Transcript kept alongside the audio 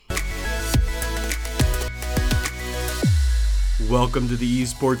Welcome to the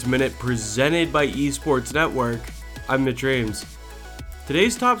Esports Minute presented by Esports Network. I'm Mitch Rames.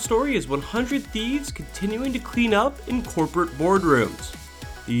 Today's top story is 100 Thieves continuing to clean up in corporate boardrooms.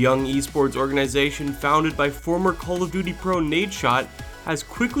 The young esports organization founded by former Call of Duty pro Nadeshot has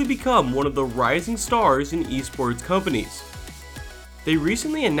quickly become one of the rising stars in esports companies. They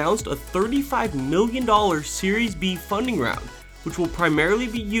recently announced a $35 million Series B funding round, which will primarily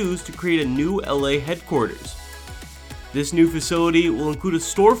be used to create a new LA headquarters. This new facility will include a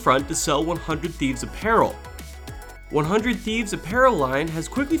storefront to sell 100 Thieves apparel. 100 Thieves apparel line has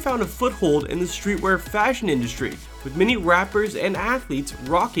quickly found a foothold in the streetwear fashion industry, with many rappers and athletes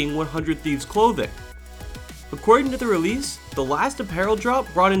rocking 100 Thieves clothing. According to the release, the last apparel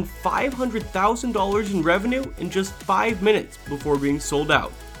drop brought in $500,000 in revenue in just 5 minutes before being sold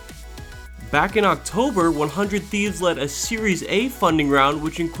out. Back in October, 100 Thieves led a Series A funding round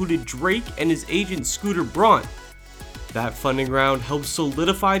which included Drake and his agent Scooter Braun. That funding round helped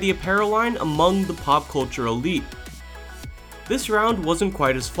solidify the apparel line among the pop culture elite. This round wasn't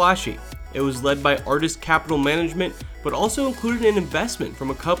quite as flashy. It was led by Artist Capital Management, but also included an investment from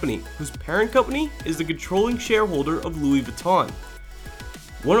a company whose parent company is the controlling shareholder of Louis Vuitton.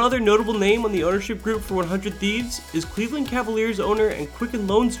 One other notable name on the ownership group for 100 Thieves is Cleveland Cavaliers owner and Quicken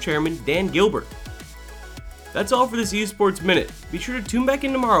Loans chairman Dan Gilbert. That's all for this Esports Minute. Be sure to tune back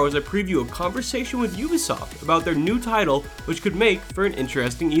in tomorrow as I preview a conversation with Ubisoft about their new title, which could make for an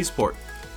interesting esport.